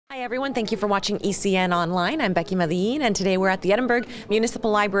Hi everyone, thank you for watching ECN Online. I'm Becky Madiin, and today we're at the Edinburg Municipal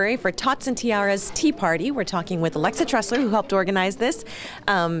Library for Tots and Tiaras Tea Party. We're talking with Alexa Tressler, who helped organize this.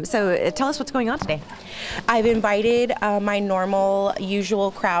 So tell us what's going on today. I've invited my normal,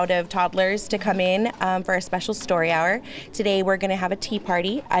 usual crowd of toddlers to come in for a special story hour. Today we're going to have a tea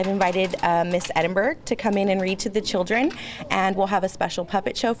party. I've invited Miss Edinburg to come in and read to the children, and we'll have a special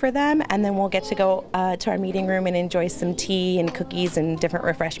puppet show for them, and then we'll get to go to our meeting room and enjoy some tea and cookies and different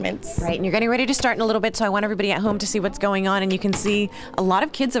refreshments. Right, and you're getting ready to start in a little bit, so I want everybody at home to see what's going on, and you can see a lot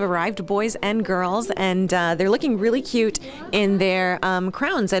of kids have arrived, boys and girls, and they're looking really cute in their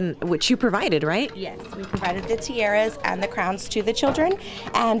crowns, and which you provided, right? Yes, we provided the tiaras and the crowns to the children,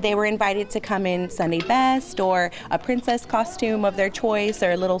 and they were invited to come in Sunday best or a princess costume of their choice,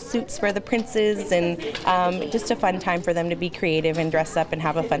 or little suits for the princes, and just a fun time for them to be creative and dress up and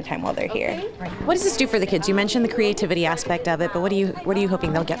have a fun time while they're here. Right. What does this do for the kids? You mentioned the creativity aspect of it, but what are you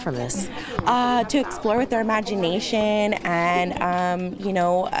hoping they'll get from this? To explore with their imagination, and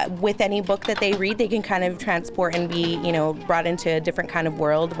with any book that they read, they can kind of transport and be brought into a different kind of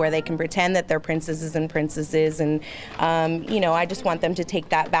world where they can pretend that they're princesses and princesses, and I just want them to take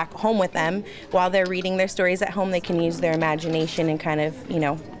that back home with them. While they're reading their stories at home, they can use their imagination and kind of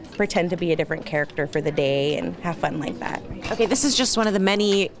pretend to be a different character for the day and have fun like that. Okay, this is just one of the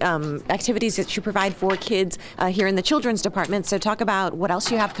many activities that you provide for kids here in the children's department, so talk about what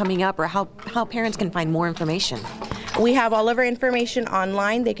else you have coming up, or how parents can find more information. We have all of our information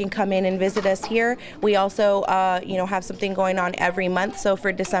online. They can come in and visit us here. We also have something going on every month, so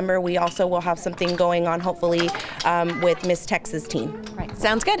for December we also will have something going on, hopefully with Miss Texas team. Right,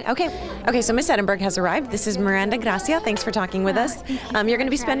 sounds good. Okay, so Miss Edinburg has arrived. This is Miranda Gracia. Thanks for talking with us. You're going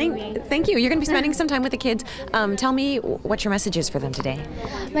to be spending some time with the kids. Tell me what your message is for them today.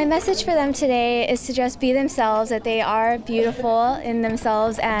 My message for them today is to just be themselves, that they are beautiful in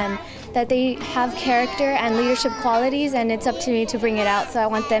themselves, and that they have character and leadership qualities, and it's up to me to bring it out. So I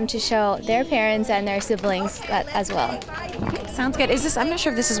want them to show their parents and their siblings that as well. Sounds good. I'm not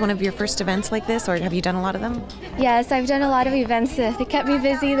sure if this is one of your first events like this, or have you done a lot of them? Yes, I've done a lot of events. They kept me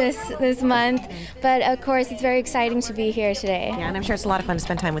busy this month, but of course it's very exciting to be here today. Yeah, and I'm sure it's a lot of fun to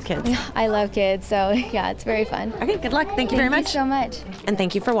spend time with kids. I love kids, so yeah, it's very fun. Okay, good luck. Thank you very much. Thank you so much. And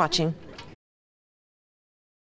thank you for watching.